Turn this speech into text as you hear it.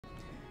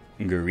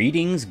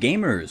Greetings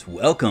gamers,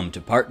 welcome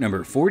to part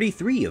number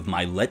 43 of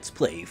my Let's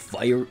Play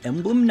Fire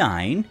Emblem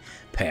 9,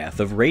 Path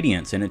of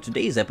Radiance, and in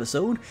today's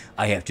episode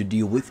I have to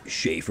deal with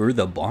Schaefer,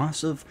 the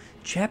boss of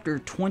chapter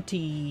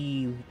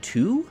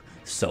 22,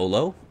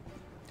 solo,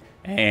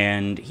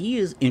 and he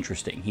is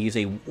interesting. He's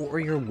a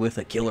warrior with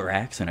a killer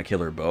axe and a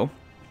killer bow,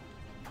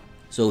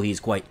 so he's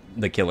quite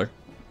the killer,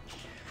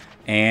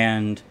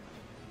 and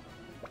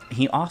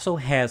he also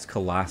has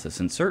Colossus.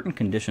 In certain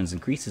conditions,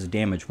 increases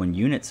damage when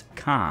units'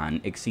 con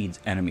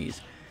exceeds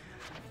enemies.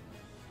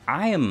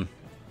 I am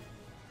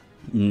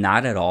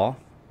not at all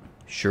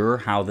sure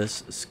how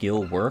this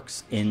skill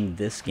works in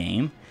this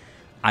game.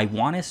 I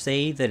want to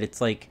say that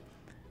it's like,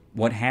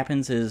 what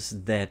happens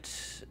is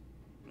that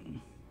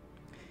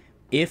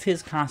if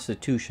his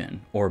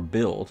constitution or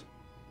build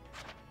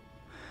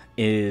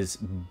is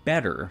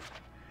better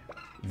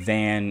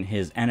than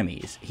his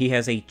enemies, he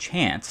has a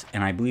chance,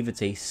 and I believe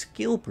it's a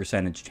skill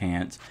percentage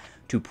chance,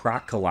 to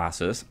proc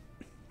Colossus,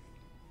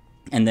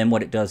 and then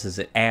what it does is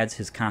it adds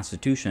his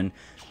constitution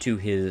to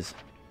his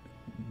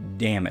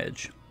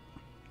damage.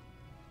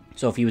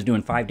 So if he was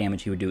doing 5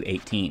 damage, he would do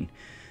 18.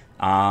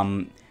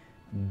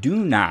 Do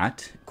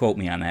not quote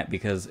me on that,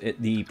 because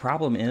the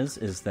problem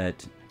is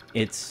that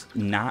it's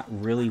not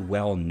really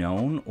well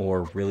known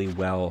or really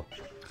well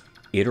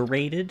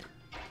iterated,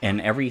 and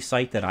every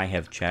site that I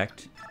have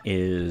checked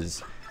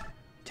is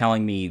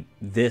telling me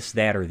this,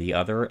 that, or the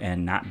other,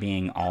 and not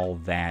being all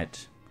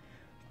that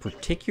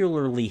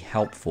particularly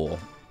helpful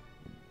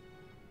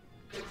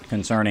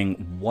concerning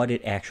what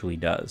it actually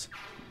does.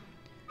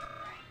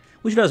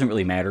 Which doesn't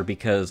really matter,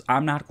 because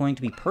I'm not going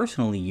to be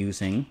personally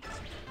using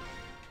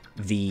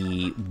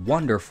the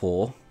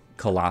wonderful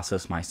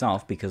Colossus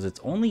myself, because it's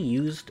only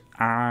used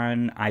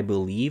on, I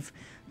believe,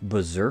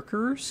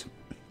 berserkers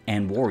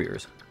and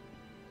warriors.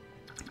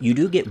 You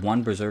do get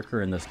one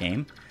berserker in this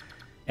game,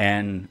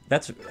 and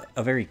that's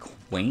a very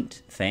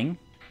quaint thing,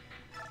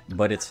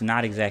 but it's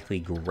not exactly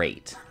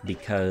great,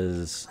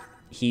 because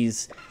he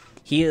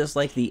is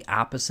like the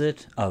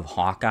opposite of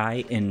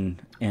Hawkeye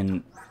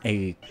in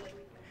a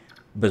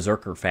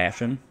berserker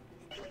fashion,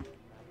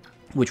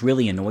 which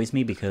really annoys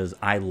me, because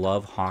I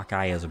love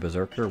Hawkeye as a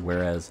berserker,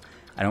 whereas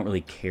I don't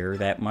really care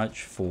that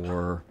much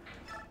for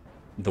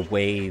the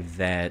way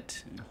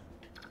that...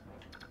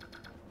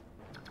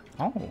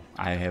 Oh,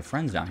 I have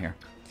friends down here.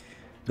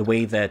 The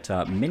way that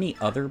many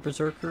other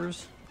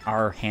berserkers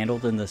are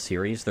handled in this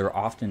series. They're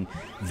often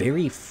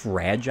very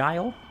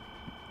fragile,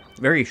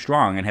 very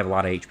strong and have a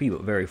lot of HP,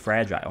 but very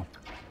fragile.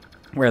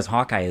 Whereas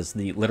Hawkeye is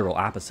the literal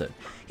opposite.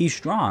 He's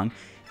strong.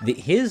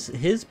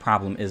 His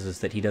problem is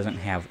that he doesn't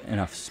have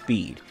enough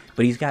speed,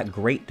 but he's got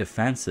great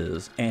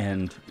defenses,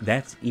 and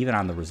that's even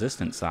on the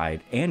resistance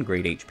side, and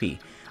great HP.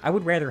 I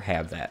would rather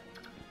have that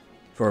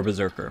for a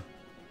berserker.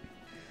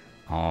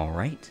 All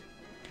right.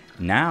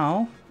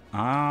 Now,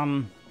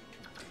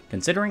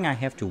 considering I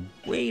have to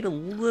wait a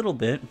little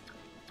bit,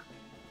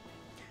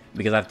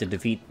 because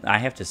I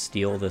have to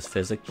steal this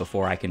physic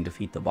before I can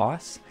defeat the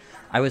boss,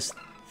 I was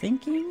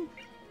thinking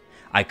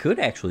I could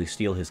actually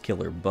steal his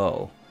killer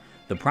bow.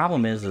 The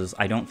problem is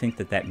I don't think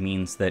that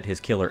means that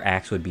his killer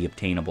axe would be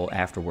obtainable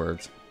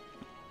afterwards.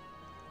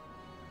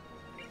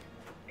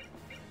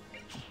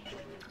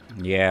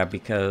 Yeah,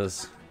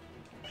 because...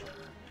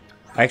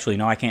 Actually,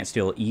 no, I can't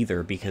steal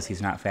either, because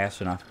he's not fast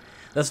enough.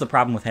 That's the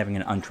problem with having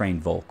an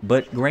untrained Volk.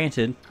 But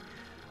granted,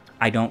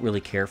 I don't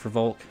really care for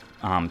Volk,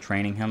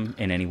 training him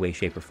in any way,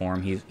 shape, or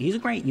form. He's a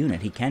great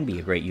unit. He can be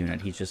a great unit.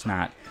 He's just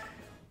not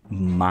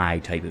my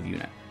type of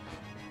unit.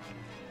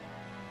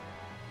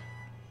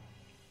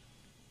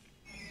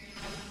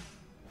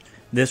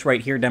 This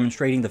right here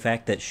demonstrating the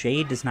fact that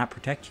Shade does not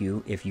protect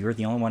you if you're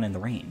the only one in the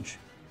range.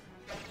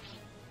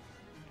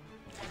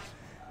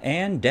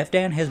 And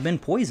Devdan has been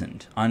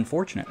poisoned,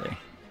 unfortunately.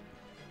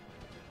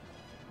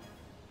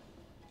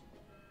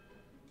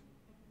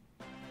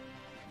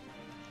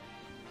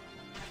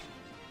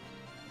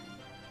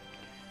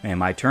 And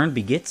my turn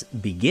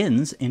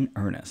begins in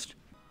earnest.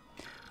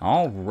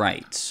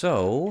 Alright,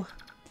 so...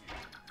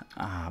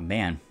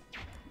 man.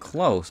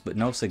 Close, but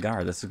no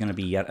cigar. This is going to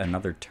be yet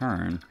another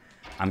turn.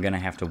 I'm going to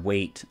have to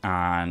wait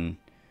on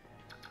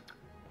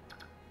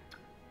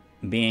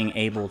being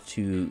able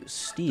to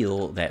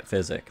steal that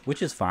physic,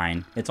 which is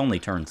fine. It's only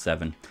turn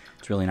 7.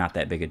 It's really not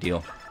that big a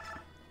deal.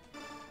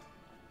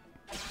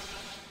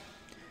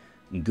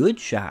 Good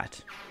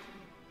shot.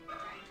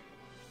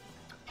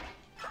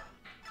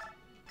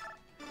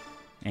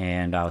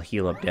 And I'll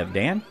heal up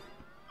Devdan.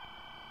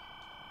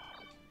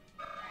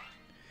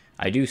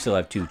 I do still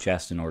have 2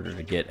 chests in order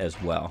to get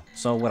as well.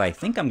 So what I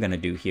think I'm going to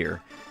do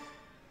here,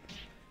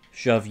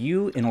 shove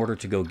you in order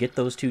to go get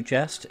those 2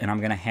 chests, and I'm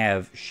going to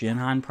have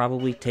Shinhan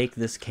probably take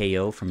this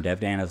KO from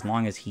Devdan, as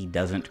long as he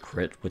doesn't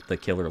crit with the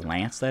killer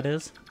lance, that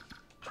is.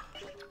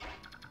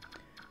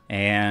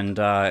 And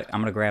I'm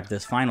going to grab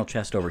this final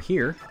chest over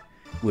here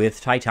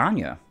with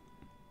Titania.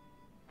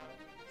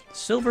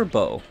 Silver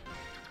bow.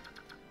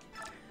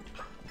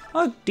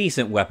 A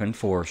decent weapon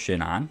for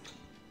Shinhan.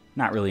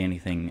 Not really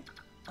anything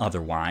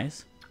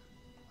otherwise.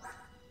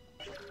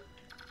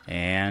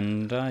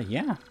 And,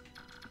 yeah.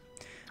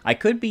 I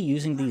could be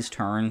using these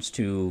turns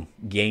to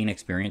gain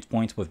experience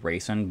points with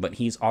Rayson, but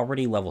he's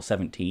already level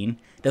 17.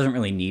 Doesn't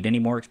really need any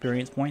more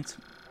experience points.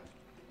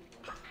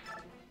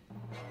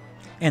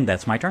 And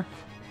that's my turn.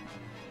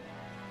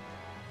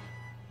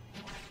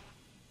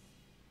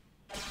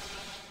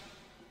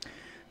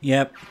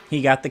 Yep,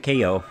 he got the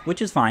KO,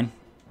 which is fine.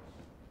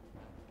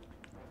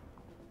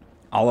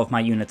 All of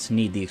my units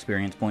need the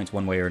experience points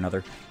one way or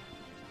another.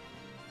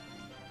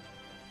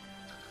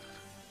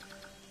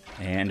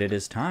 And it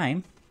is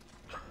time.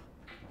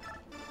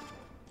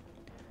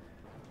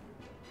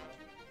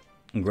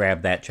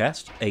 Grab that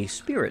chest, a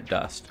spirit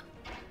dust.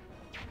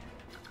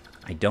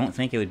 I don't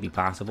think it would be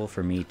possible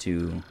for me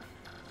to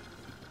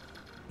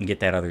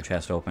get that other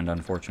chest opened,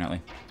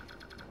 unfortunately.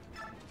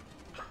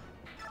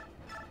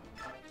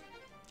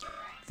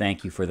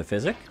 Thank you for the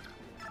physic.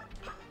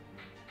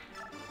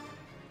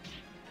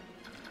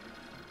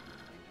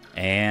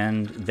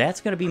 And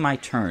that's going to be my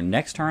turn.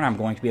 Next turn, I'm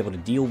going to be able to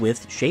deal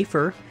with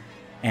Schaefer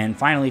and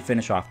finally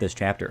finish off this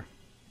chapter.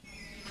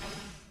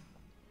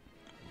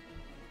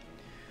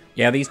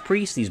 Yeah, these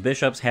priests, these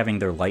bishops having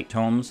their light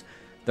tomes,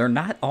 they're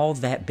not all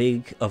that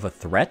big of a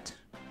threat.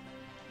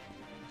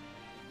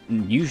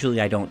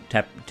 Usually I don't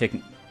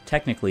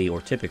technically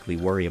or typically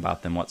worry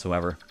about them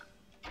whatsoever.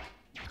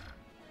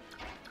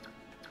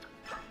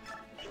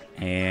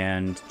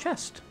 And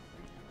chest.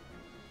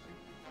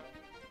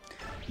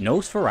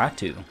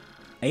 Nosferatu.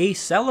 A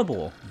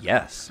sellable,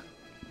 yes.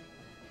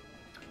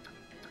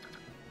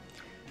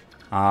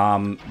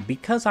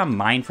 Because I'm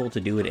mindful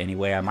to do it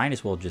anyway, I might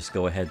as well just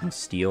go ahead and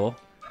steal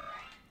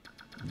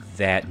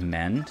that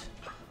mend.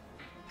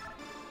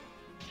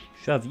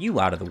 Shove you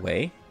out of the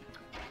way.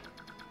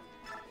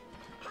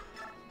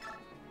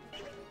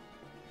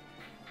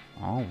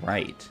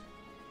 Alright.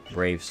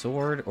 Brave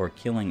Sword or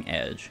Killing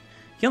Edge.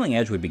 Killing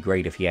Edge would be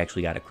great if he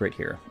actually got a crit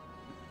here.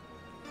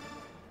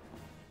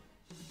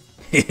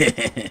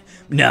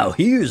 Now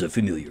here's a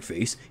familiar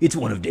face. It's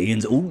one of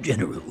Dane's old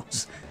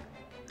generals.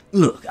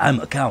 Look, I'm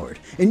a coward,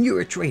 and you're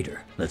a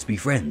traitor. Let's be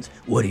friends.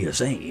 What do you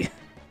say?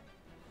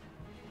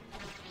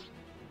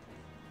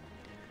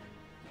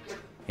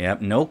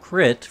 Yep, no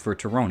crit for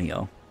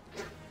Tyronio.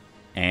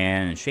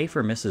 And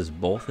Schaefer misses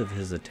both of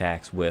his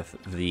attacks with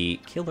the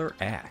Killer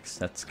Axe.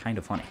 That's kind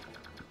of funny.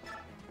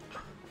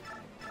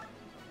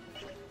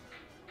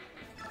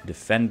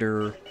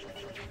 Defender.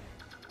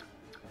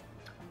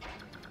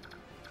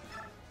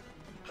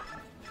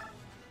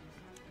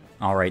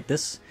 Alright,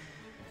 this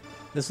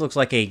looks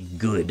like a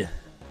good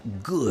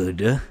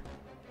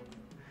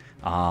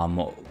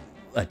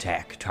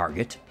attack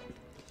target.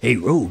 Hey,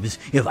 Robes,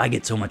 if I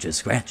get so much as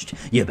scratched,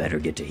 you better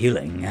get to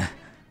healing.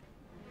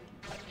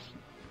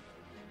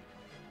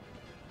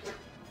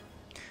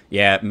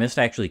 Yeah, Mist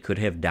actually could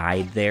have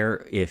died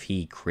there if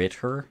he crit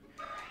her.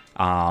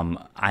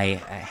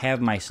 I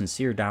have my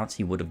sincere doubts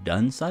he would have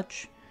done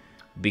such,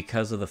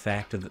 because of the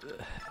fact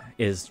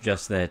is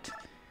just that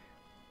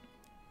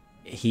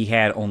he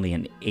had only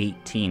an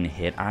 18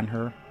 hit on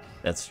her.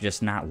 That's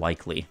just not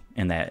likely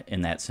in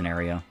that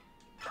scenario.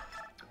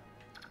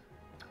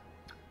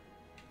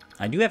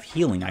 I do have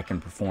healing I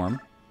can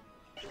perform.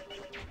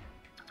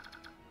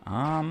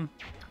 Problem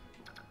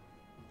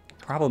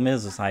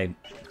is I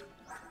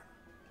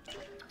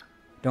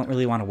don't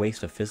really want to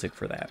waste a physic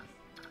for that.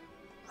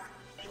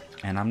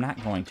 And I'm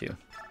not going to.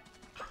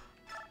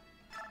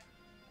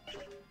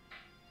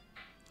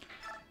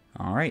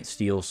 Alright,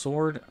 Steel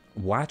Sword.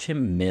 Watch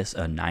him miss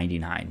a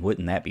 99.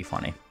 Wouldn't that be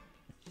funny?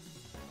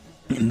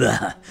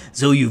 Bah,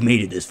 so you've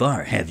made it this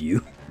far, have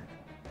you?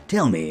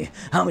 Tell me,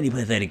 how many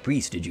pathetic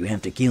priests did you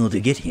have to kill to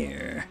get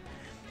here?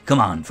 Come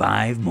on,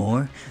 5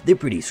 more? They're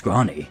pretty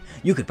scrawny.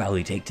 You could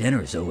probably take 10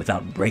 or so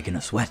without breaking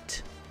a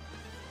sweat.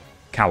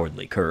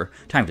 Cowardly cur.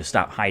 Time to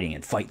stop hiding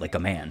and fight like a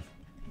man.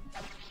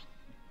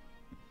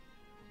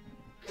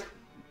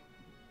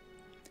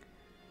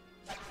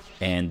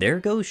 And there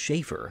goes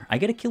Schaefer. I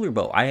get a killer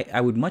bow. I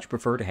would much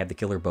prefer to have the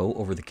killer bow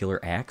over the killer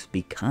axe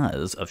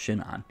because of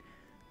Shinon.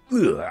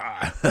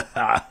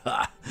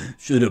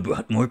 Should have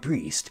brought more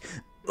priest.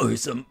 Or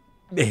some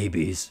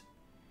babies.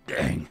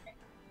 Dang.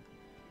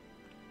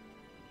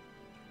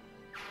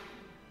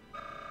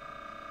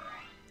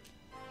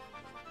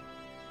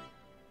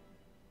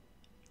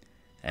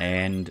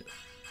 And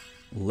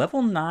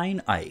level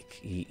 9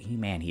 Ike.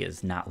 Man, he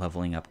is not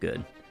leveling up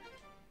good.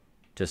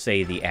 To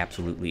say the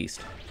absolute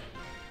least.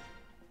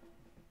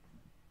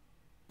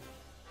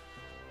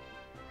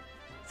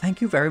 Thank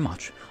you very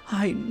much.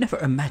 I never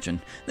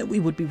imagined that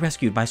we would be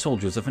rescued by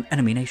soldiers of an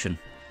enemy nation.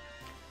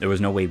 There was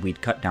no way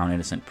we'd cut down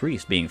innocent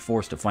priests being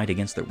forced to fight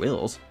against their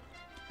wills.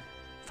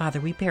 Father,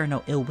 we bear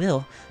no ill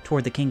will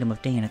toward the kingdom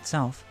of Dane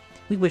itself.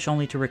 We wish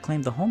only to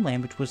reclaim the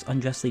homeland which was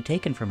unjustly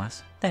taken from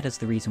us. That is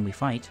the reason we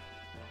fight.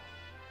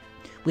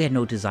 We had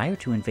no desire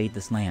to invade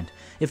this land.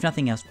 If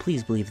nothing else,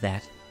 please believe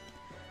that.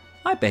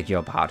 I beg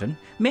your pardon.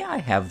 May I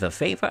have the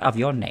favor of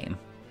your name?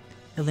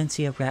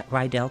 Elincia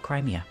Rydell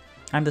Crimea.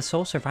 I'm the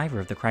sole survivor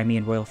of the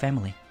Crimean royal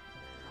family.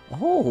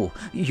 Oh,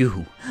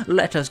 you!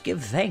 Let us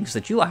give thanks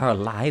that you are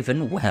alive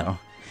and well.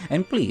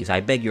 And please,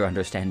 I beg your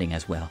understanding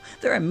as well.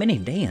 There are many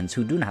Daeans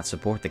who do not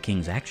support the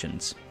king's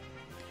actions.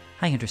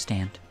 I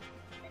understand.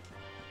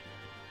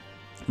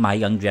 My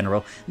young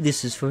general,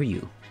 this is for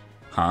you.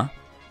 Huh?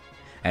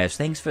 As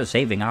thanks for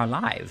saving our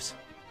lives.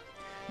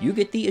 You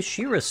get the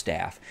Ashira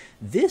staff.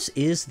 This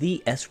is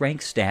the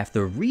S-rank staff,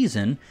 the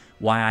reason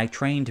why I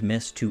trained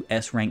Mist to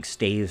S-rank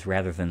staves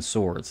rather than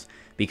swords.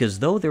 Because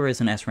though there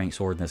is an S-rank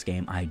sword in this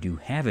game, I do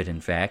have it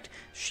in fact,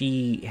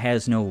 she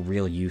has no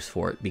real use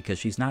for it because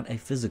she's not a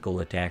physical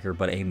attacker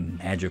but a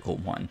magical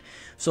one.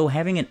 So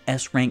having an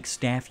S-rank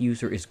staff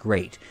user is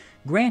great.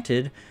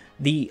 Granted,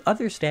 the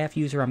other staff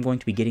user I'm going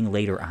to be getting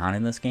later on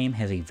in this game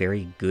has a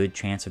very good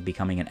chance of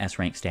becoming an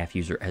S-rank staff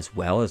user as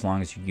well, as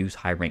long as you use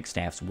high-rank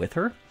staffs with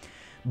her.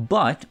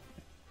 But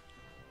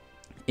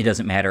it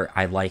doesn't matter.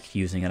 I like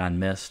using it on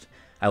Mist.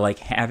 I like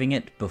having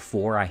it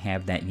before I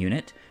have that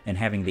unit and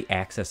having the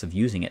access of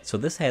using it. So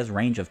this has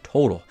range of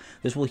total.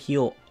 This will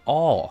heal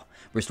all,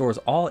 restores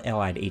all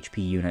allied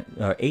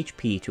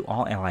HP to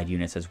all allied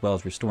units, as well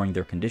as restoring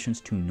their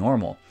conditions to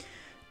normal.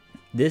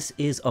 This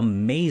is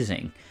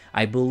amazing.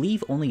 I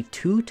believe only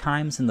 2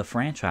 times in the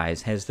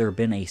franchise has there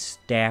been a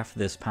staff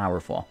this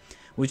powerful,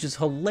 which is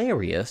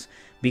hilarious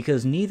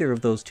because neither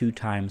of those 2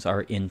 times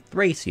are in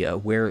Thracia,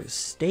 where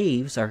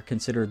staves are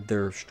considered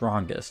their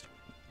strongest.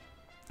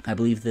 I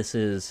believe this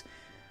is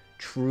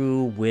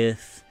true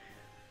with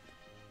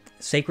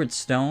Sacred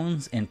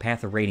Stones and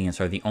Path of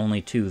Radiance are the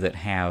only 2 that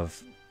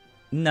have...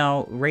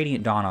 No,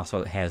 Radiant Dawn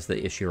also has the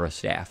Ashura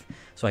staff,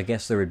 so I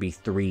guess there would be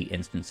 3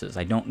 instances.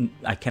 I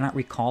cannot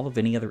recall of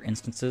any other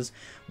instances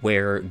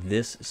where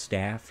this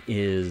staff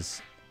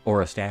is,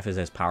 or a staff is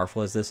as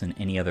powerful as this in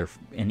any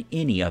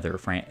other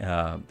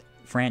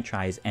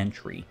franchise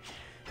entry.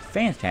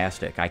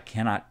 Fantastic! I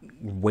cannot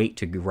wait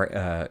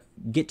to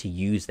get to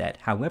use that.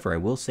 However, I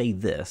will say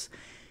this: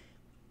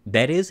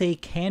 that is a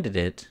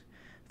candidate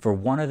for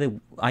one of the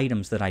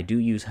items that I do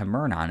use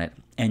Hamern on it,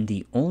 and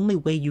the only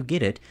way you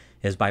get it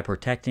is by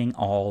protecting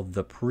all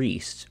the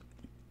priests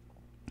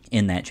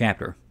in that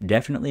chapter.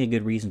 Definitely a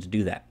good reason to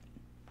do that.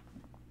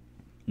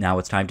 Now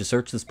it's time to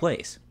search this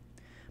place.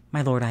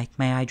 My lord Ike,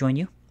 may I join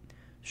you?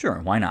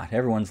 Sure, why not?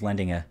 Everyone's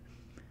lending a...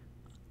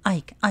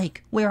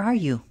 Ike, where are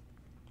you?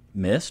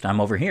 Mist, I'm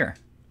over here.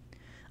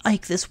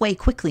 Ike, this way,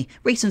 quickly.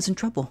 Rayson's in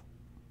trouble.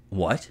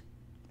 What?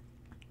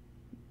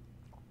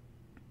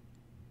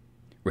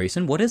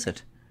 Rayson, what is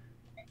it?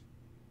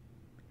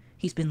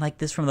 He's been like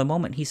this from the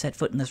moment he set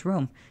foot in this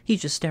room.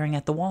 He's just staring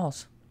at the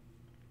walls.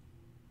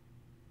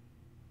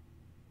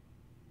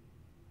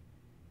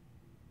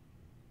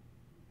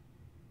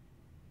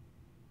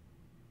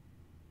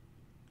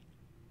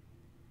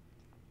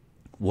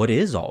 What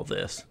is all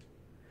this?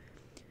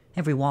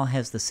 Every wall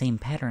has the same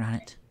pattern on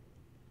it.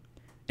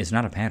 It's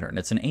not a pattern,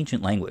 it's an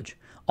ancient language.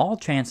 All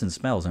chants and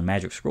spells and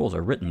magic scrolls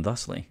are written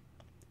thusly.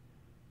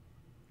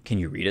 Can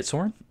you read it,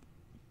 Soren?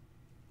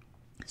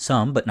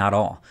 Some, but not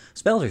all.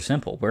 Spells are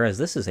simple, whereas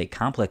this is a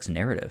complex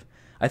narrative.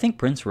 I think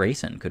Prince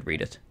Rayson could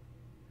read it.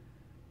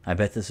 I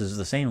bet this is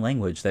the same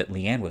language that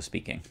Leanne was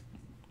speaking.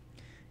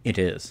 It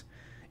is.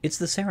 It's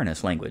the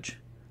Serenes language.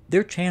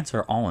 Their chants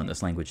are all in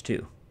this language,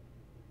 too.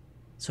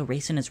 So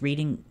Rayson is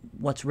reading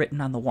what's written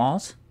on the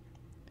walls?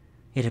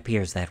 It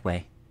appears that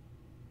way.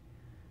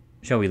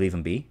 Shall we leave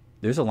him be?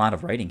 There's a lot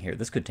of writing here.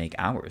 This could take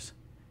hours.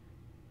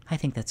 I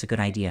think that's a good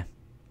idea.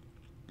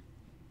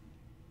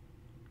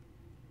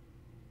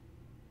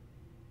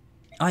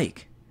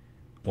 Ike!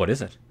 What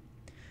is it?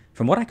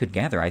 From what I could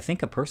gather, I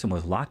think a person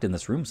was locked in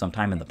this room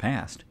sometime in the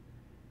past.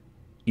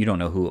 You don't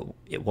know who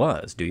it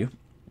was, do you?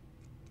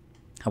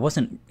 I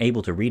wasn't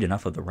able to read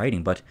enough of the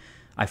writing, but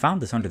I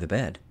found this under the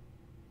bed.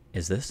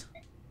 Is this?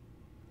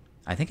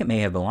 I think it may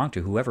have belonged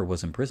to whoever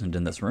was imprisoned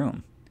in this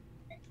room.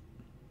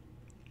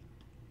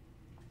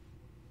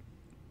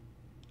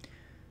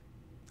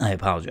 I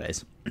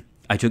apologize.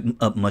 I took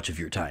up much of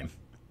your time.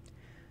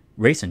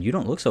 Rayson, you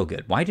don't look so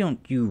good. Why don't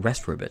you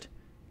rest for a bit?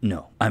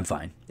 No, I'm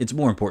fine. It's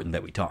more important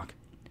that we talk.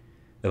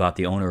 About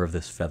the owner of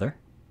this feather?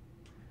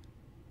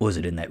 Was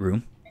it in that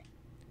room?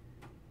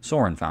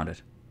 Soren found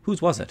it.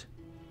 Whose was it?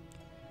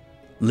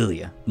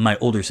 Lilia, my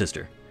older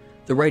sister.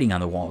 The writing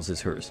on the walls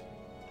is hers.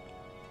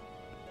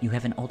 You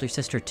have an older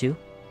sister too?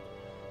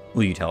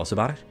 Will you tell us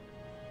about it?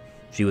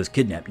 She was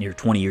kidnapped near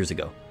 20 years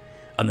ago,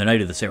 on the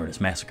night of the Serenes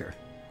massacre.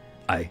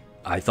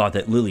 I thought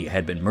that Lilia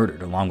had been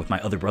murdered along with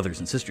my other brothers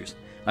and sisters.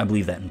 I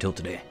believe that until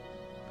today.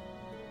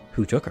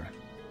 Who took her?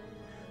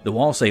 The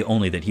walls say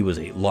only that he was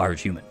a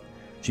large human.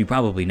 She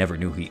probably never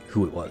knew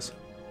who it was.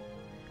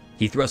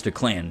 He thrust a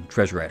clan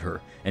treasure at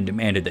her and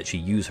demanded that she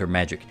use her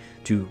magic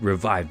to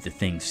revive the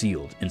thing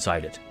sealed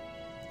inside it.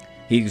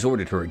 He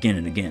exhorted her again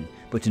and again,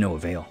 but to no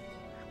avail.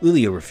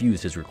 Lilia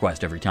refused his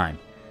request every time,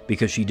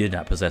 because she did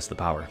not possess the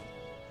power.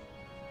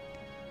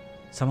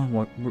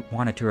 Someone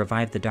wanted to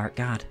revive the Dark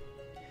God.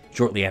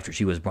 Shortly after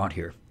she was brought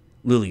here,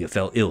 Lilia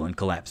fell ill and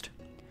collapsed.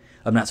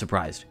 I'm not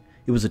surprised.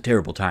 It was a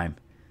terrible time.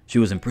 She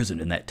was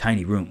imprisoned in that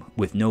tiny room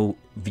with no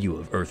view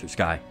of earth or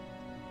sky.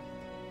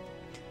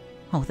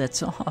 Oh,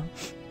 that's all.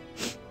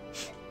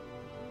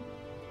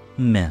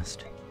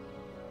 Mist.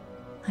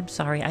 I'm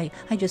sorry.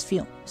 I just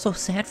feel so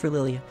sad for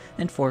Lilia,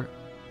 and for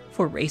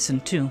Rayson,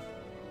 too.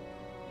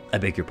 I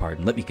beg your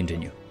pardon, let me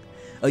continue.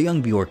 A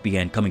young Bjork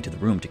began coming to the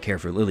room to care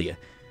for Lilia.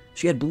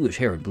 She had bluish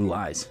hair and blue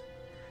eyes,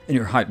 and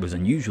her height was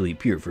unusually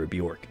pure for a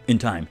Bjork. In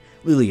time,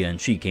 Lilia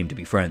and she came to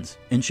be friends,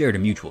 and shared a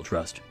mutual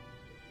trust.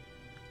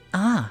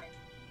 Ah.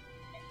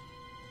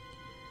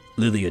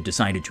 Lilia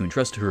decided to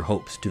entrust her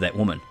hopes to that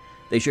woman.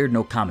 They shared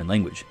no common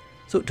language,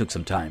 so it took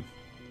some time.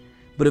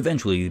 But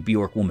eventually the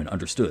Bjork woman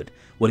understood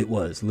what it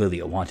was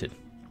Lilia wanted,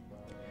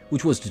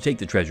 which was to take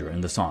the treasure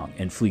and the song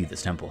and flee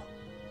this temple.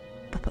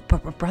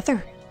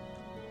 Brother?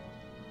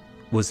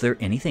 Was there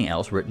anything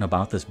else written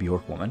about this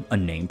Bjork woman? A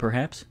name,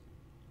 perhaps?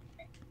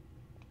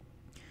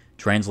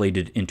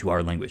 Translated into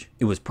our language,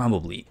 it was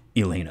probably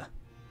Elena.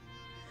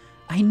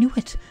 I knew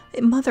it.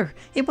 Mother.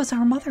 It was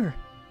our mother.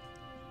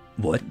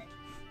 What?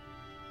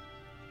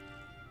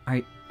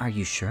 Are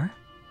you sure?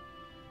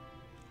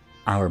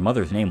 Our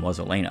mother's name was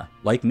Elena.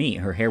 Like me,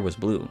 her hair was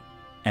blue,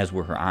 as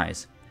were her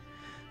eyes.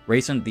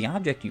 Rayson, the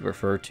object you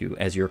refer to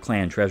as your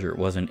clan treasure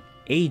was an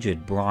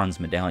aged bronze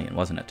medallion,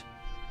 wasn't it?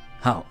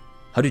 How?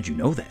 How did you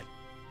know that?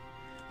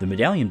 The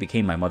medallion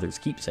became my mother's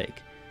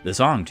keepsake. The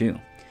song, too.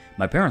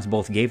 My parents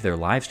both gave their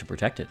lives to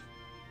protect it.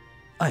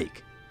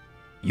 Ike,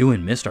 you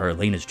and Mist are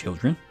Elena's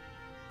children?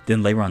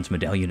 Then Leiron's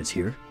medallion is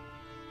here?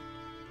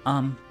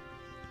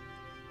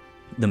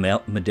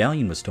 The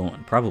medallion was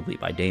stolen, probably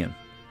by Dayan.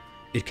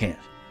 It can't.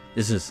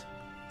 This is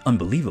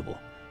unbelievable.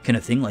 Can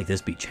a thing like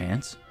this be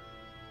chance?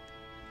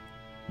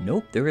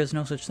 Nope, there is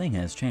no such thing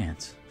as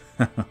chance.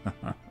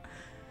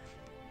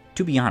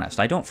 To be honest,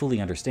 I don't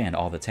fully understand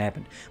all that's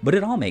happened, but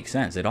it all makes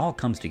sense. It all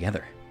comes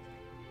together.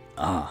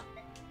 Ah.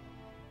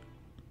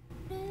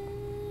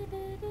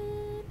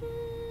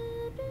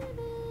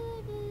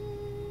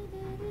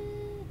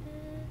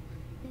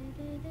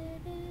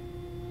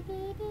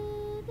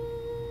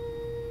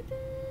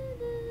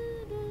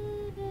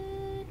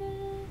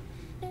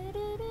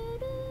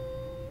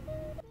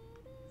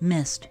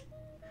 Mist.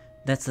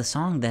 That's the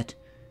song that...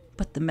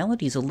 But the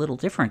melody's a little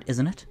different,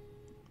 isn't it?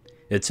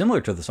 It's similar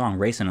to the song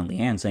Rayson and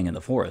Leanne sang in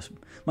the forest.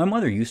 My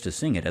mother used to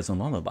sing it as a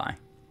lullaby.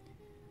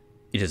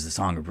 It is the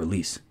song of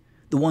release,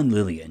 the one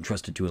Lilia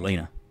entrusted to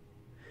Elena.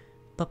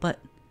 But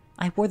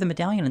I wore the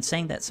medallion and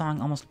sang that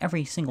song almost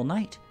every single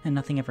night, and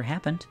nothing ever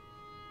happened.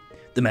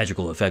 The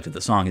magical effect of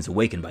the song is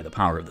awakened by the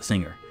power of the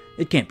singer.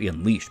 It can't be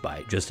unleashed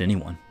by just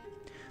anyone.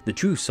 The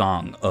true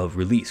song of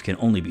release can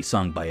only be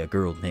sung by a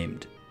girl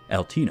named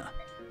Altina.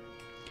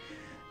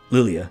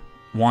 Lilia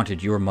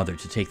wanted your mother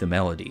to take the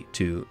melody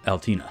to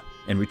Altina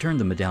and return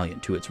the medallion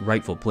to its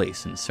rightful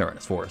place in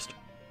Serenes Forest.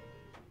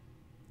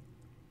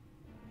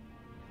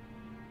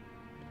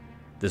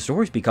 The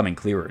story's becoming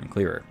clearer and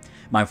clearer.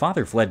 My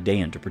father fled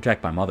Dayan to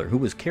protect my mother, who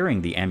was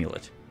carrying the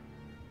amulet.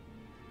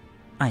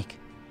 Ike,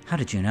 how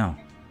did you know?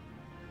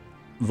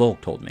 Volk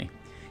told me.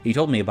 He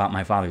told me about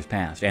my father's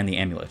past, and the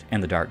amulet,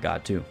 and the Dark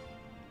God, too.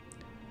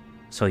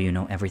 So you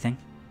know everything?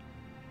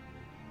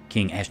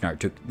 King Ashnard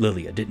took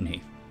Lilia, didn't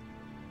he?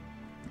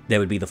 That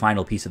would be the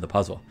final piece of the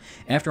puzzle.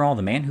 After all,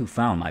 the man who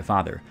found my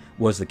father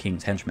was the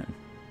king's henchman.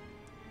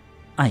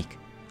 Ike,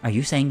 are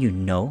you saying you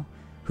know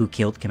who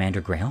killed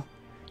Commander Grail?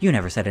 You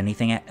never said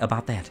anything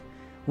about that.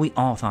 We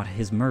all thought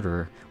his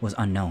murderer was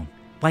unknown.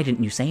 Why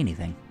didn't you say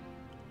anything?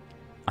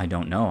 I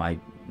don't know. I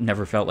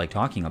never felt like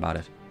talking about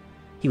it.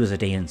 He was a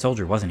Dayan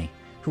soldier, wasn't he?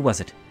 Who was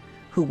it?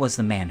 Who was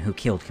the man who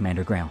killed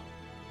Commander Grail?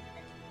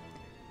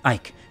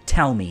 Ike,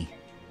 tell me.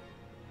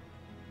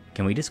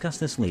 Can we discuss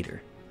this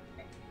later?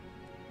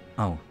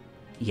 Oh,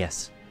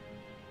 yes.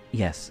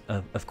 Yes,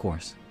 of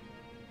course.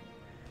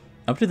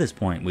 Up to this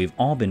point, we've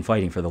all been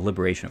fighting for the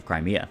liberation of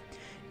Crimea.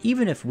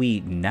 Even if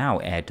we now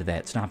add to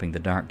that stopping the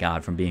Dark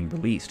God from being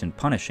released and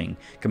punishing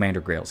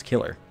Commander Grail's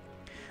killer,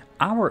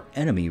 our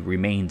enemy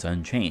remains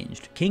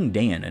unchanged. King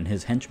Dayan and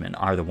his henchmen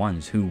are the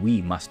ones who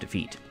we must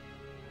defeat.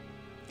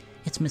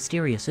 It's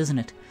mysterious, isn't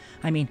it?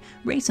 I mean,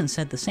 Rayson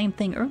said the same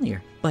thing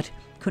earlier, but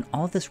could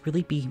all this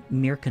really be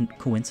mere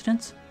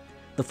coincidence?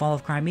 The fall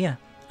of Crimea,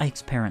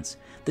 Ike's parents,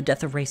 the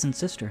death of Rayson's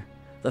sister,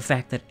 the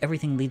fact that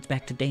everything leads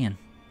back to Dayan.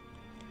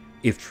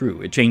 If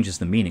true, it changes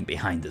the meaning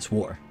behind this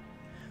war.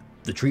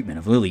 The treatment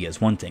of Lilia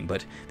is one thing,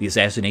 but the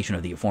assassination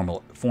of the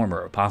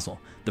former apostle,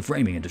 the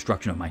framing and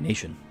destruction of my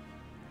nation.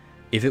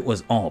 If it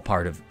was all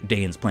part of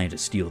Dayan's plan to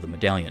steal the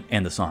medallion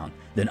and the song,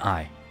 then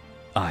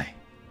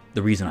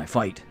the reason I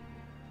fight.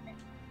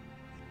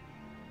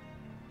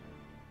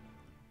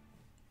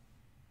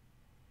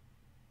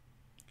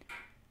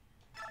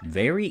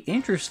 Very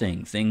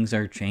interesting. Things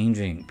are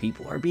changing.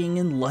 People are being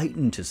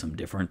enlightened to some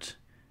different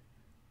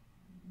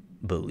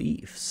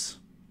beliefs.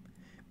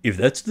 If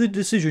that's the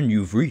decision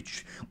you've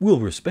reached, we'll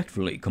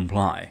respectfully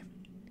comply.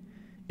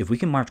 If we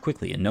can march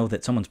quickly and know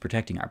that someone's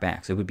protecting our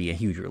backs, it would be a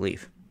huge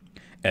relief.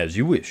 As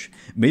you wish.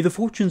 May the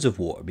fortunes of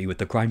war be with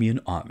the Crimean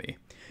army.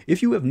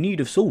 If you have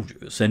need of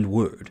soldiers, send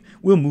word.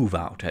 We'll move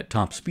out at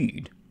top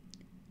speed.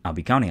 I'll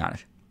be counting on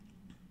it.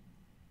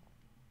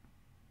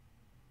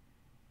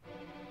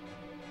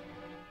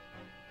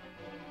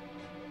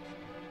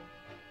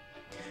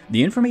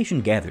 The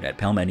information gathered at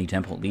Palmeni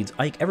Temple leads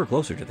Ike ever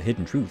closer to the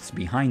hidden truths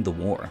behind the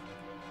war.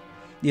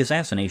 The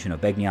assassination of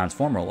Begnion's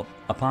former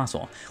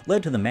apostle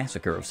led to the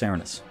massacre of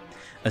Serenes.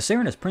 A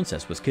Serenes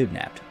princess was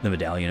kidnapped, the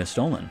medallion is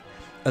stolen.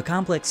 A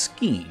complex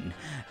scheme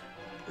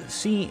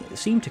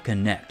seemed to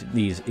connect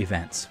these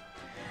events.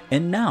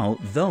 And now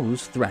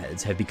those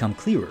threads have become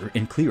clearer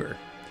and clearer.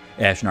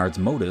 Ashnard's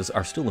motives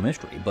are still a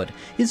mystery, but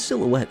his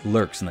silhouette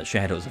lurks in the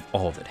shadows of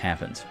all that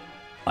happens.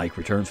 Ike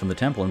returns from the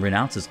temple and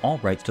renounces all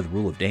rights to the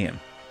rule of Dayan.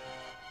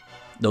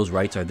 Those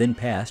rights are then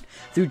passed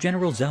through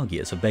General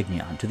Zelgius of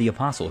Begnion to the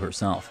Apostle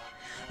herself.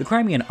 The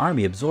Crimean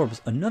army absorbs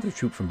another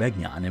troop from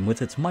Begnion and,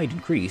 with its might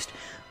increased,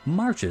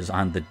 marches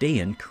on the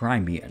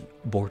Dayan-Crimean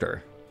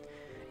border.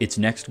 Its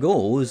next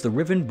goal is the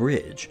Riven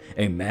Bridge,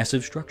 a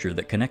massive structure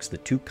that connects the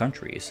two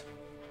countries.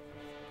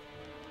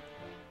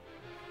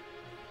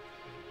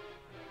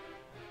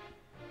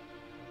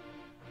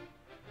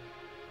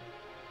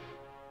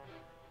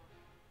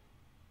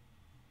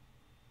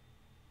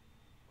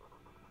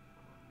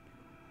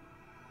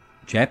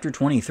 Chapter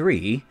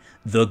 23,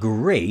 The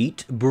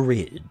Great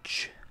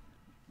Bridge.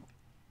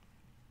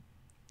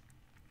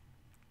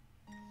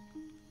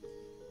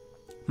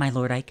 My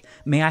lord Ike,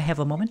 may I have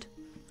a moment?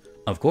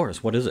 Of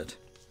course, what is it?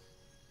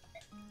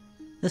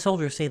 The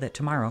soldiers say that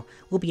tomorrow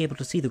we'll be able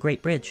to see the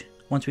Great Bridge.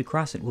 Once we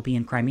cross it, we'll be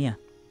in Crimea.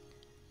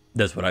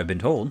 That's what I've been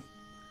told.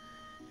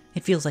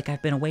 It feels like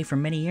I've been away for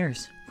many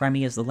years.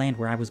 Crimea is the land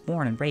where I was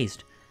born and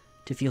raised.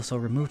 To feel so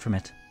removed from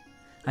it.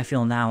 I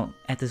feel now,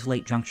 at this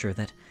late juncture,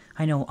 that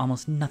I know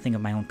almost nothing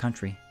of my own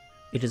country.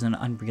 It is an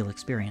unreal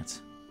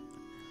experience.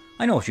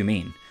 I know what you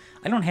mean.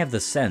 I don't have the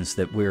sense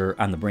that we're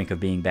on the brink of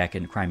being back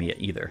in Crimea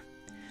either.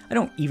 I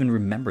don't even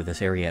remember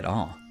this area at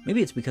all.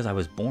 Maybe it's because I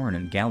was born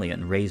in Gallia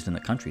and raised in the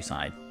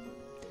countryside.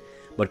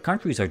 But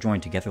countries are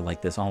joined together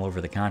like this all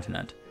over the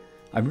continent.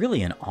 I'm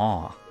really in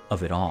awe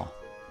of it all.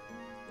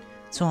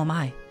 So am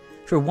I.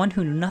 For one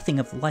who knew nothing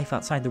of life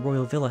outside the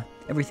royal villa,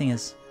 everything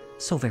is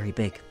so very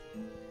big.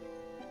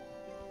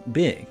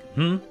 Big,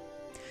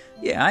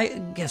 Yeah, I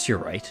guess you're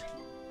right.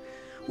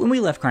 When we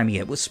left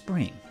Crimea, it was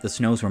spring. The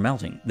snows were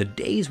melting, the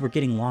days were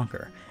getting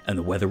longer, and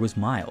the weather was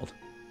mild.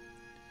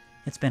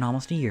 It's been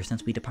almost a year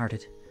since we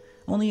departed.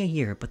 Only a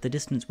year, but the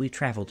distance we've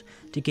traveled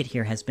to get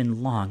here has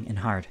been long and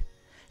hard.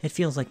 It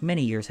feels like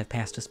many years have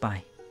passed us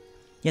by.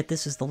 Yet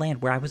this is the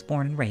land where I was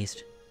born and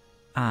raised.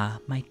 Ah,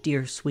 my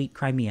dear, sweet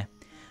Crimea,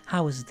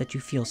 how is it that you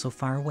feel so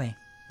far away?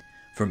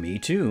 For me,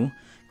 too.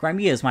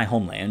 Crimea is my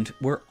homeland.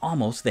 We're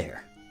almost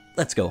there.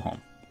 Let's go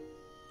home.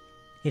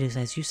 It is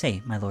as you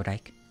say, my lord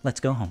Ike. Let's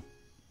go home.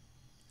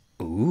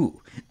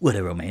 Ooh, what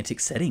a romantic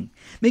setting.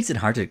 Makes it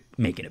hard to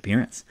make an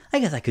appearance. I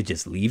guess I could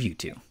just leave you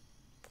two.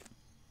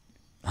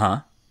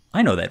 Huh?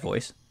 I know that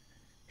voice.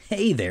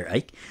 Hey there,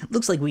 Ike.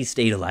 Looks like we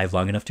stayed alive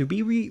long enough to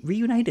be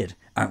reunited.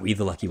 Aren't we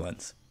the lucky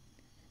ones?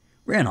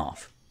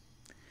 Ranoff.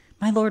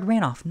 My lord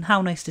Ranoff,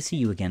 how nice to see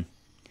you again.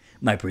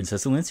 My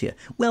Princess Alicia,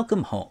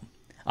 welcome home.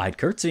 I'd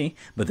curtsy,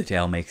 but the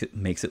tale makes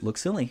it look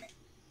silly.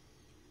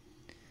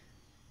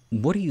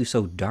 What are you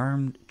so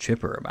darned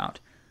chipper about?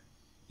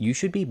 You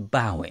should be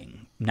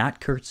bowing, not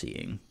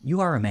curtsying.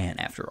 You are a man,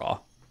 after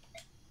all.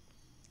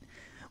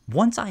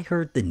 Once I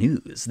heard the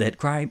news that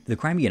the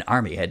Crimean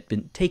army had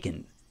been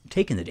taken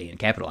the Dayan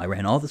capital, I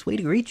ran all this way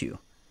to greet you.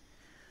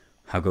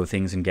 How go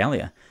things in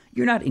Gallia?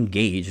 You're not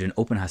engaged in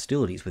open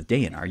hostilities with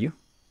Dayan, are you?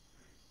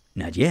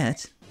 Not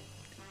yet.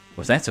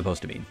 What's that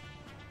supposed to mean?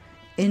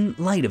 In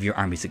light of your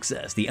army's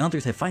success, the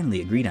elders have finally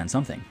agreed on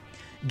something.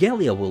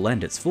 Gallia will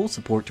lend its full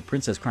support to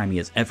Princess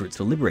Crimea's efforts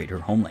to liberate her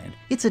homeland.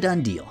 It's a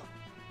done deal.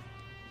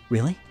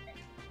 Really?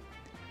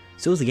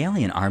 So is the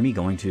Gallian army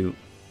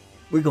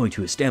We're going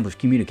to establish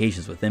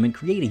communications with them and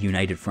create a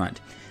united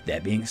front.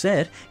 That being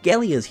said,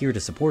 Gallia is here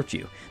to support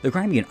you. The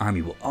Crimean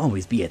army will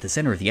always be at the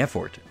center of the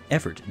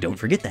effort. Don't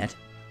forget that.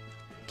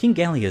 King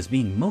Gallia is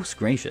being most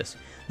gracious.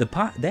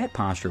 That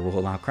posture will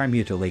allow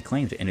Crimea to lay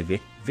claim to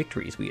any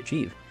victories we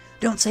achieve.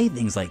 Don't say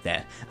things like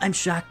that. I'm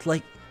shocked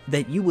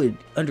that you would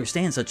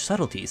understand such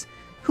subtleties.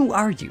 Who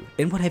are you,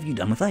 and what have you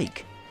done with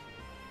Ike?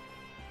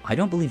 I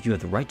don't believe you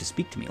have the right to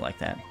speak to me like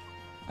that.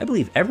 I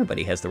believe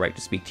everybody has the right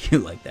to speak to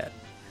you like that.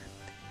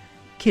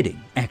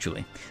 Kidding,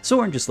 actually.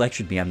 Soren just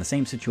lectured me on the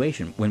same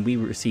situation when we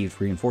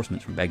received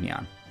reinforcements from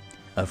Begnion.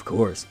 Of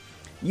course.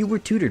 You were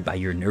tutored by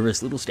your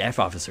nervous little staff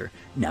officer.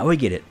 Now I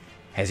get it.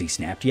 Has he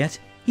snapped yet?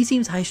 He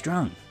seems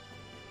high-strung.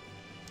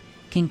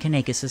 King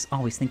Kanakis is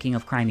always thinking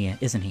of Crimea,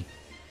 isn't he?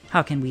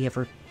 How can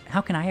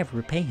I ever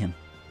repay him?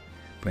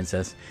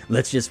 Princess,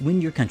 let's just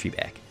win your country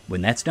back.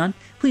 When that's done,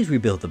 please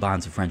rebuild the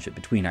bonds of friendship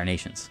between our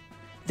nations.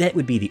 That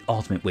would be the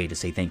ultimate way to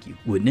say thank you,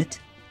 wouldn't it?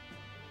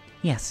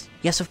 Yes,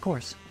 of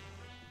course.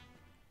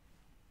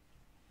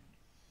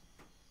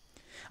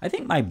 I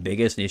think my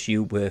biggest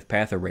issue with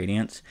Path of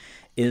Radiance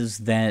is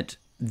that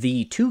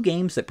the two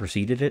games that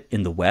preceded it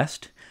in the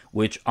West,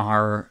 which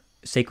are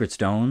Sacred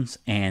Stones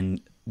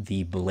and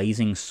the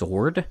Blazing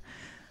Sword,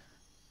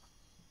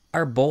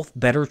 are both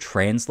better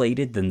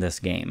translated than this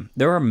game.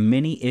 There are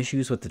many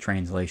issues with the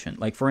translation.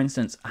 Like, for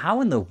instance,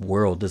 how in the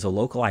world does a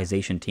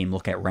localization team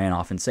look at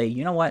Ranoff and say,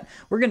 you know what,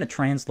 we're going to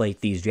translate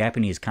these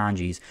Japanese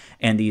kanjis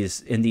and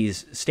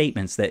these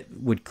statements that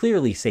would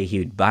clearly say he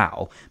would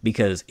bow,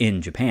 because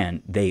in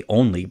Japan, they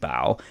only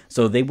bow,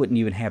 so they wouldn't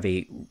even have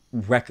a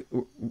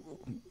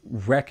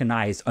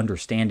recognized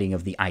understanding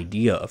of the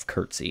idea of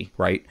curtsy,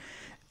 right?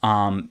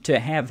 To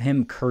have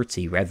him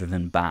curtsy rather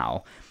than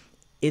bow,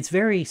 it's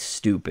very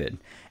stupid.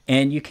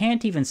 And you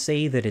can't even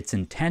say that it's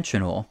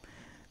intentional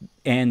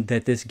and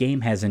that this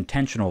game has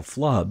intentional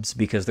flubs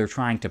because they're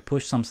trying to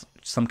push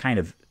some kind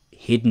of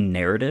hidden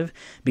narrative.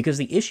 Because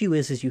the issue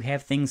is you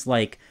have things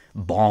like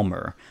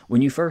Balmer.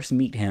 When you first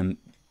meet him,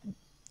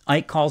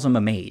 Ike calls him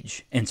a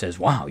mage and says,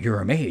 wow,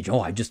 you're a mage.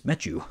 Oh, I just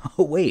met you.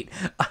 Oh, wait,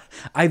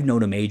 I've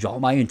known a mage all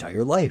my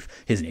entire life.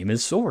 His name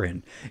is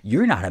Soren.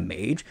 You're not a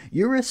mage.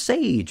 You're a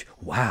sage.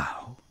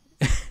 Wow.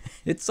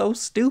 It's so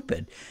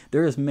stupid.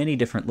 There's many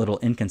different little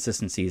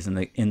inconsistencies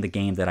in the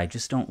game that I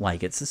just don't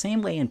like. It's the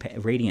same way in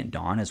Radiant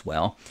Dawn as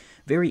well.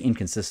 Very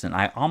inconsistent.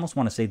 I almost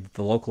want to say that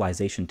the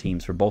localization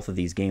teams for both of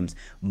these games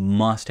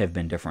must have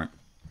been different.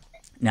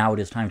 Now it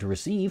is time to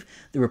receive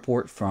the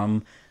report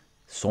from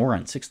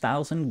Soren,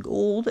 6,000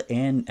 gold,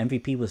 and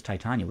MVP was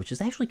Titania, which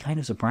is actually kind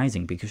of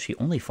surprising because she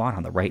only fought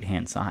on the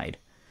right-hand side.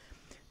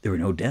 There were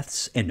no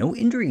deaths and no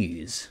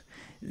injuries.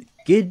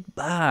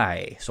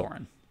 Goodbye,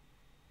 Soren.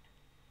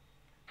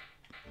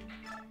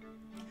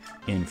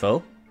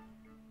 Info.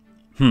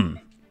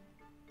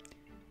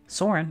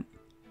 Soren,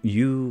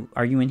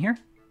 are you in here?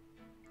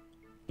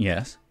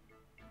 Yes.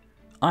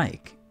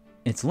 Ike,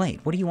 it's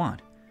late. What do you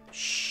want?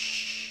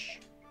 Shh.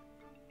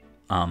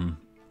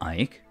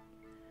 Ike?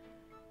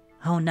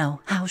 Oh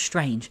no, how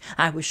strange.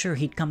 I was sure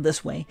he'd come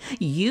this way.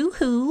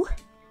 Yoo-hoo!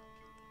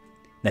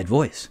 That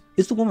voice.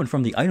 It's the woman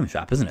from the item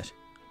shop, isn't it?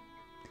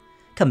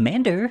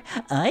 Commander,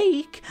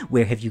 Ike,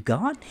 where have you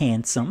gone,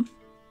 handsome?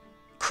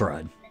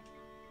 Crud.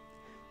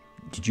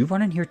 Did you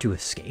run in here to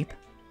escape?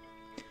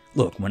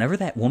 Look, whenever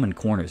that woman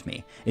corners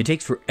me, it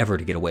takes forever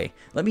to get away.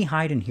 Let me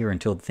hide in here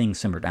until things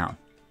simmer down.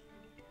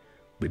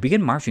 We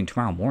begin marching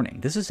tomorrow morning.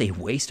 This is a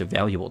waste of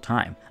valuable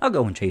time. I'll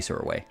go and chase her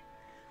away.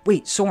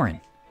 Wait,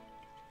 Soren.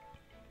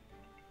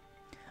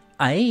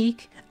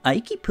 Ike,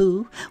 Ikey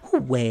Poo,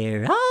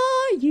 where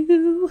are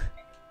you?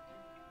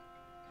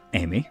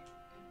 Amy?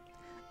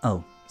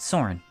 Oh,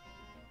 Soren.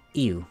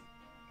 Ew.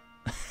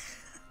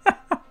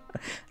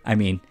 I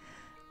mean...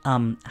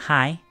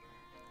 Hi.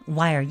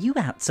 Why are you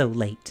out so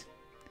late?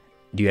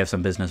 Do you have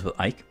some business with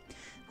Ike?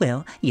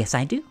 Well, yes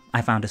I do.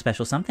 I found a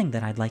special something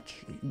that I'd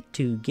like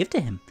to give to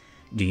him.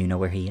 Do you know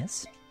where he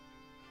is?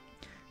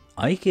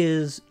 Ike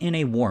is in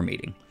a war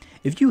meeting.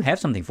 If you have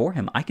something for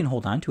him, I can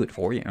hold on to it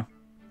for you.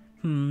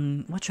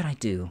 What should I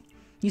do?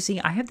 You see,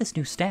 I have this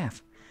new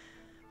staff.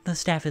 The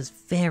staff is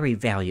very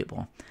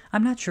valuable.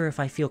 I'm not sure if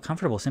I feel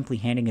comfortable simply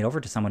handing it over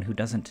to someone who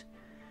doesn't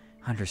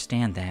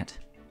understand that.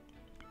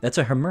 That's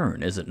a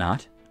Hamern, is it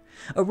not?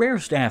 A rare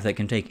staff that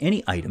can take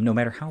any item, no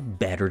matter how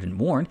battered and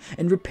worn,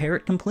 and repair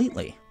it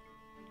completely.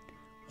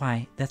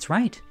 Why, that's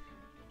right.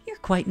 You're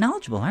quite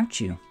knowledgeable, aren't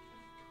you?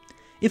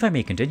 If I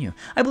may continue,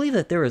 I believe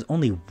that there is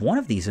only one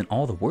of these in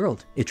all the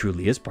world. It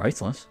truly is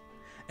priceless.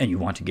 And you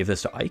want to give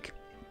this to Ike?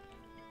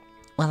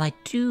 Well, I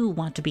do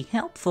want to be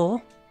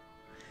helpful.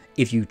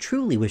 If you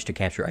truly wish to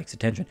capture Ike's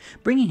attention,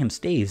 bringing him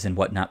staves and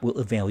whatnot will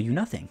avail you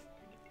nothing.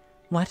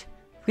 What?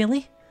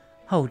 Really?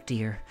 Oh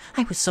dear,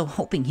 I was so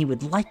hoping he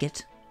would like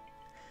it.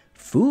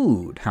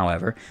 Food,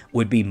 however,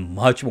 would be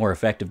much more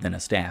effective than a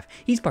staff.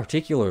 He's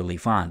particularly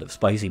fond of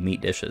spicy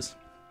meat dishes.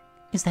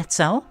 Is that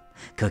so?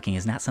 Cooking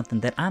is not something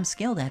that I'm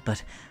skilled at,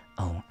 but...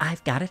 Oh,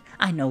 I've got it.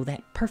 I know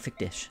that perfect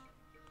dish.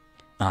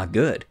 Ah,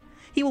 good.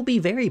 He will be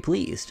very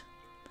pleased.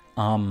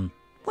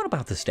 What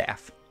about the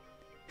staff?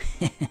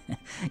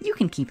 You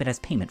can keep it as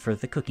payment for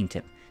the cooking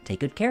tip.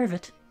 Take good care of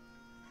it.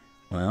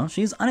 Well,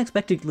 she's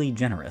unexpectedly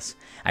generous.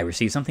 I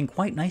received something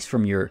quite nice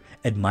from your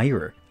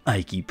admirer,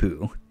 Ikey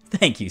Poo.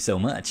 Thank you so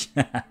much.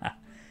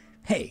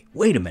 Hey,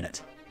 wait a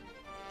minute.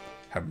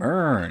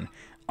 Hamern.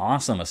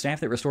 Awesome, a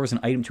staff that restores an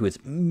item to its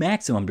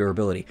maximum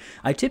durability.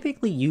 I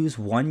typically use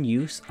one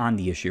use on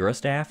the Ashura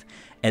staff,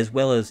 as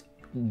well as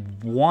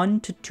 1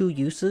 to 2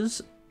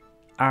 uses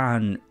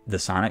on the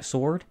Sonic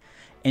Sword,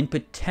 and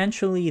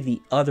potentially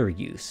the other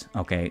use.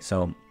 Okay,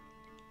 so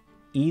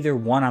either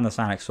one on the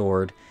Sonic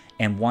Sword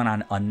and one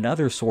on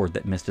another sword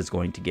that Mist is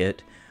going to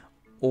get,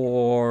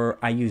 or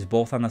I use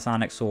both on the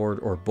Sonic Sword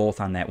or both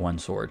on that one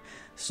sword.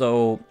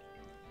 So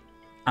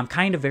I'm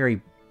kind of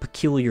very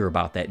peculiar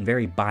about that and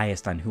very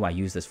biased on who I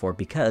use this for,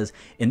 because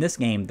in this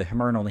game the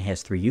Hamern only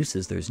has 3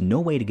 uses. There's no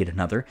way to get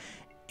another,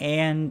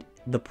 and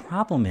the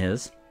problem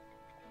is,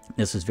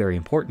 this is very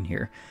important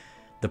here,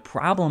 the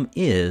problem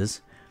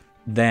is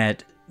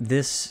that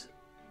there's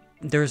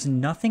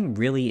nothing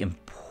really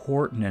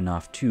important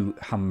enough to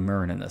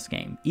Hamern in this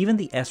game. Even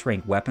the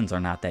S-rank weapons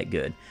are not that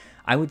good.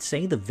 I would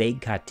say the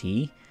Vague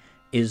Kati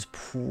is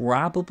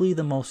probably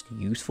the most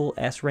useful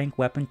S-rank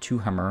weapon to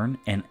Hamern,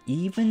 and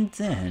even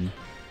then,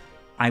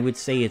 I would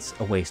say it's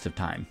a waste of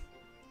time.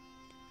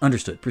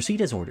 Understood.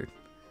 Proceed as ordered.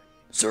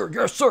 Sir,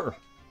 yes, sir.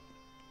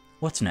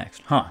 What's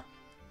next? Huh?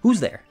 Who's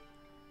there?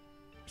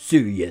 Sir,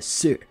 yes,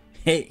 sir.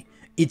 Hey,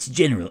 it's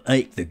General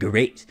Ike the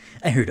Great.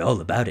 I heard all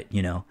about it,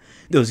 you know.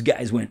 Those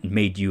guys went and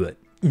made you a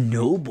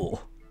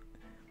noble.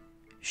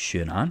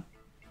 Shinon?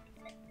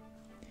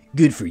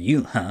 Good for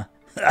you, huh?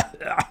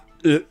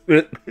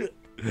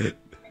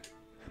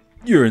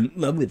 You're in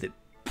love with a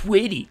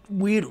pretty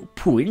little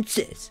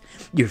princess.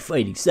 You're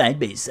fighting side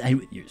by side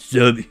with your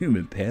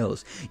subhuman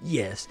pals.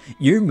 Yes,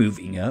 you're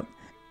moving up.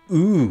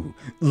 Ooh,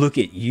 look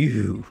at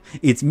you.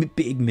 It's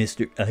big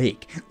Mr.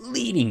 Ike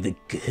leading the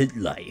good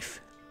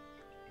life.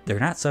 They're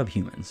not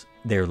subhumans.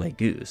 They're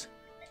legoos.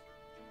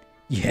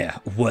 Yeah,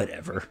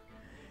 whatever.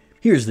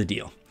 Here's the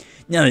deal.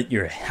 Now that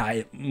you're a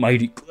high,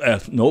 mighty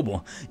class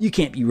noble, you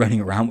can't be running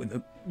around with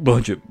a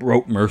bunch of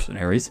broke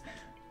mercenaries.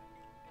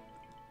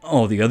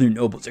 All the other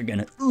nobles are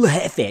gonna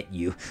laugh at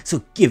you,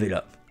 so give it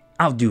up.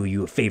 I'll do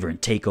you a favor and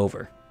take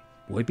over.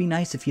 Would be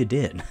nice if you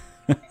did.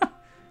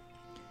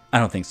 I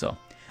don't think so.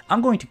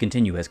 I'm going to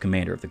continue as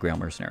commander of the Grail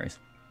Mercenaries.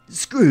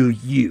 Screw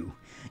you.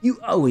 You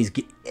always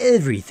get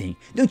everything.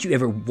 Don't you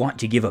ever want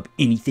to give up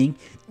anything?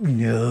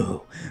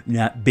 No,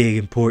 not big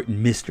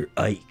important Mr.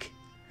 Ike.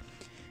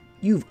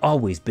 You've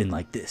always been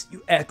like this.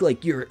 You act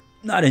like you're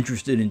not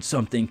interested in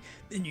something,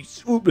 then you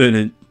swoop in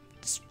and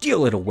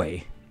steal it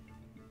away.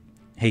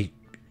 Hey,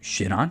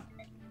 Shinon?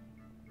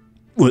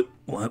 What?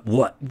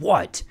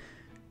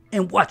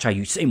 And watch how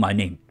you say my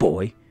name,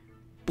 boy.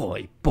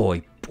 Boy,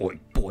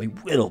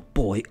 Whittle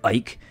boy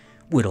Ike.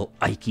 Whittle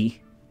Ikey.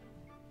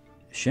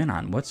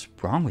 Shinon, what's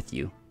wrong with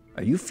you?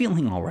 Are you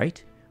feeling all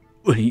right?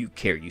 What do you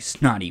care, you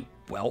snotty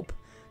whelp?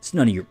 It's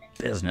none of your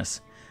business.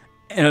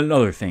 And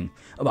another thing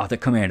about the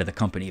command of the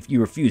company, if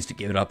you refuse to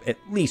give it up, at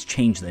least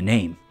change the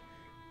name.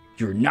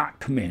 You're not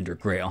Commander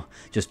Grail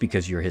just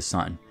because you're his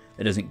son.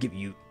 That doesn't give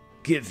you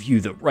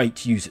the right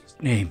to use his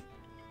name.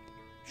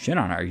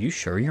 Shinon, are you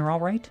sure you're all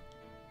right?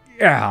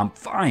 Yeah, I'm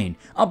fine.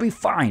 I'll be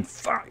fine.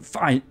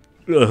 Fine.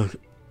 Ugh.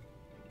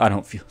 I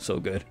don't feel so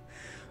good.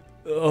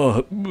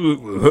 It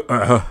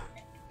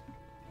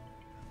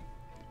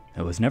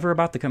was never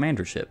about the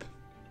commandership.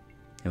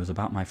 It was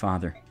about my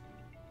father.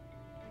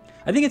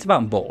 I think it's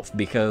about both,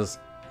 because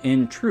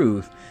in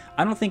truth,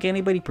 I don't think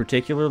anybody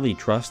particularly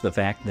trusts the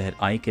fact that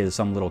Ike is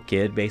some little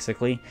kid,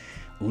 basically,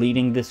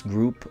 leading this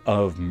group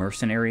of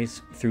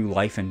mercenaries through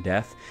life and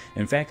death.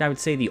 In fact, I would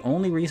say the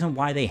only reason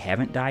why they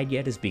haven't died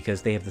yet is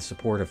because they have the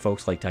support of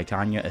folks like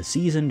Titania, a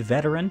seasoned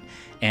veteran,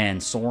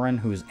 and Soren,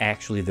 who's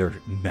actually their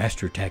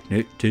master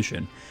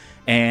tactician.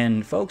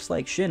 And folks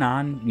like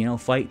Shinon, you know,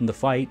 fighting the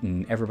fight,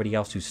 and everybody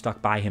else who's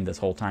stuck by him this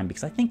whole time,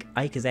 because I think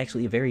Ike is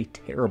actually a very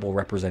terrible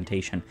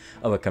representation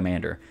of a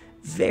commander.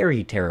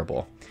 Very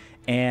terrible.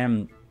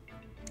 And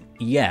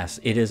yes,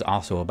 it is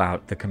also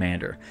about the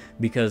commander,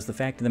 because the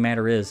fact of the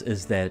matter is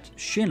that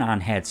Shinon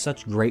had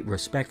such great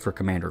respect for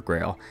Commander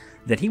Grail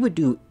that he would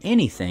do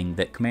anything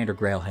that Commander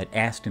Grail had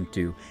asked him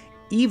to,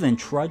 even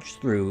trudge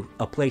through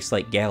a place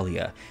like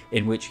Gallia,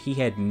 in which he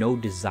had no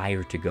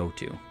desire to go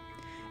to.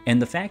 And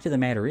the fact of the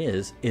matter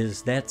is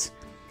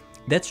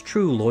that's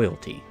true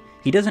loyalty.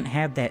 He doesn't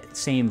have that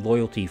same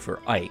loyalty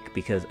for Ike,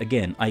 because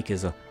again, Ike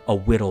is a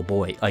whittle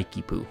boy,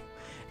 Ikey-poo.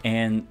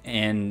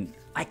 And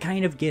I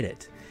kind of get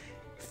it.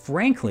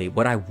 Frankly,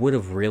 what I would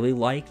have really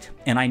liked,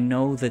 and I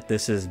know that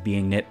this is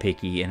being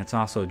nitpicky, and it's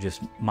also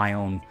just my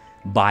own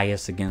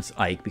bias against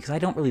Ike, because I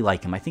don't really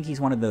like him. I think he's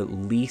one of the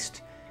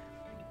least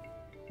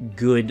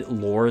good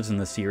lords in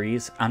the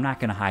series. I'm not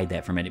going to hide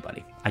that from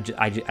anybody. I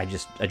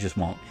just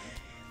won't.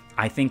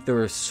 I think there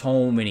are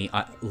so many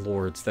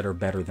lords that are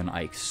better than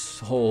Ike.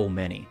 So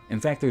many. In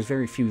fact, there's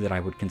very few that I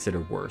would consider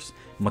worse.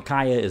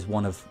 Micaiah is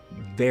one of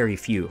very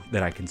few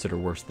that I consider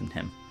worse than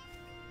him.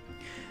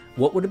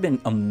 What would have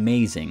been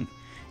amazing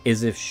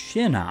is if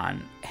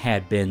Shinon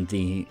had been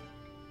the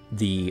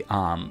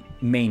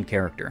main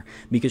character,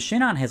 because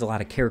Shinon has a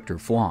lot of character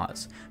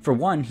flaws. For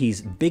one,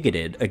 he's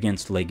bigoted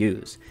against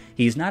legoos.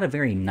 He's not a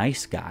very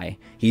nice guy.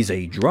 He's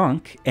a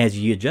drunk, as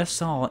you just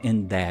saw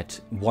in that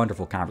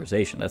wonderful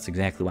conversation. That's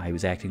exactly why he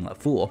was acting like a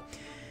fool.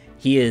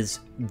 He is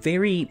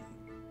very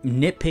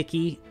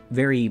nitpicky,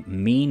 very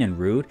mean and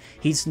rude.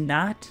 He's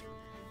not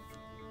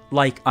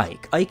like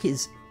Ike. Ike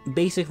is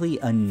basically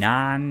a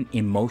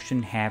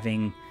non-emotion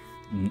having.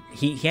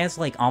 He has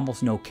like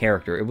almost no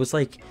character. It was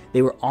like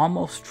they were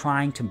almost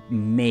trying to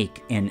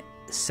make an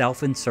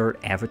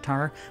self-insert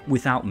avatar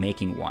without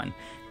making one.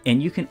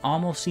 And you can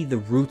almost see the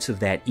roots of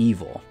that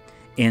evil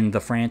in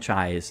the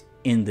franchise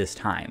in this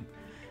time.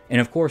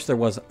 And of course there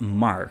was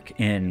Mark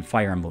in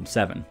Fire Emblem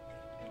 7.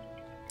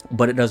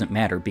 But it doesn't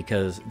matter,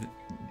 because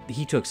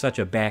he took such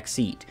a back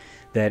seat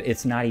that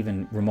it's not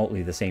even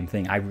remotely the same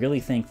thing. I really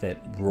think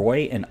that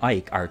Roy and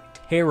Ike are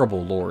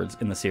terrible lords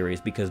in the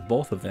series, because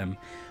both of them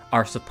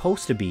are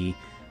supposed to be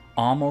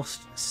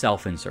almost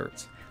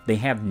self-inserts. They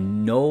have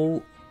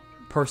no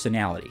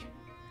personality.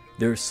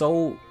 They're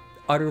so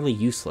utterly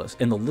useless,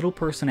 and the little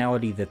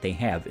personality that they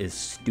have is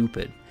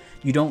stupid.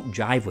 You don't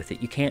jive with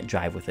it. You can't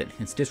jive with it.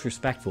 It's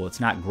disrespectful. It's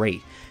not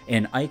great.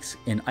 In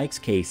Ike's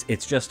case,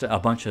 it's just a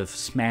bunch of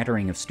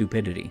smattering of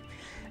stupidity.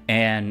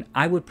 And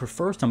I would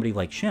prefer somebody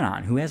like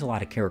Shinon, who has a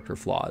lot of character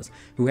flaws,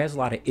 who has a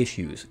lot of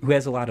issues, who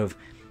has a lot of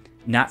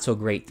not so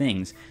great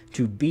things,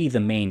 to be the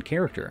main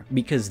character.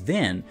 Because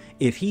then,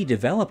 if he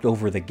developed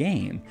over the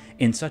game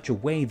in such a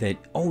way that,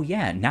 oh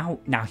yeah, now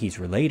he's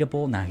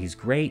relatable, now he's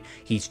great,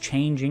 he's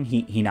changing,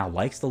 he now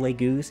likes the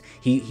Legoos,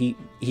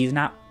 he's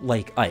not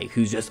like Ike,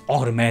 who's just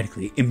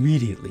automatically,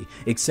 immediately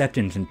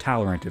acceptant and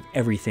tolerant of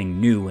everything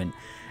new and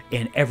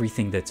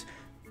everything that's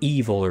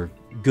evil or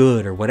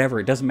good or whatever.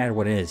 It doesn't matter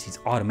what it is, he's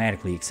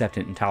automatically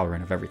acceptant and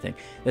tolerant of everything.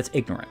 That's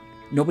ignorant.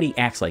 Nobody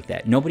acts like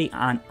that. Nobody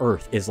on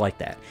Earth is like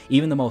that.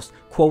 Even the most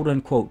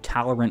quote-unquote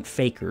tolerant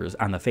fakers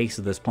on the face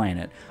of this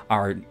planet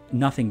are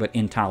nothing but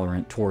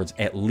intolerant towards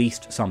at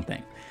least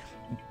something.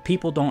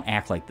 People don't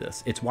act like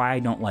this. It's why I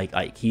don't like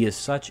Ike. He is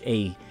such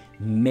a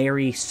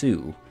Mary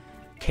Sue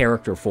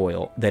character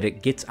foil that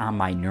it gets on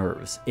my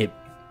nerves. It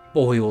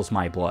boils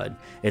my blood.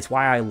 It's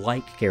why I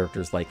like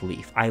characters like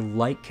Leaf. I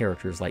like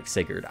characters like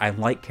Sigurd. I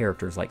like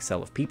characters like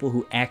Seliph. People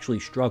who actually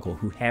struggle,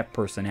 who have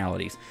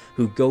personalities,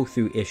 who go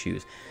through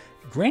issues.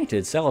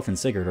 Granted, Seliph and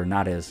Sigurd are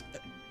not as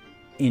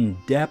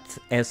in-depth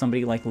as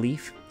somebody like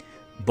Leaf,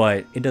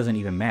 but it doesn't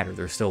even matter.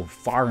 They're still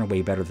far and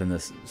away better than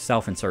this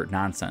self-insert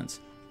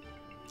nonsense.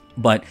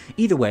 But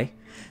either way,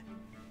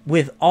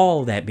 with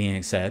all that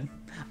being said,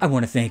 I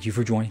want to thank you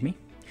for joining me,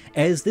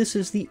 as this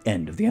is the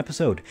end of the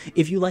episode.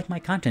 If you like my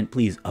content,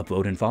 please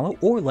upvote and follow,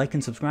 or like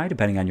and subscribe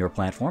depending on your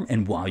platform,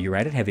 and while you're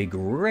at it, have a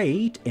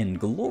great and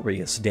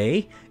glorious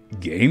day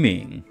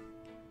gaming.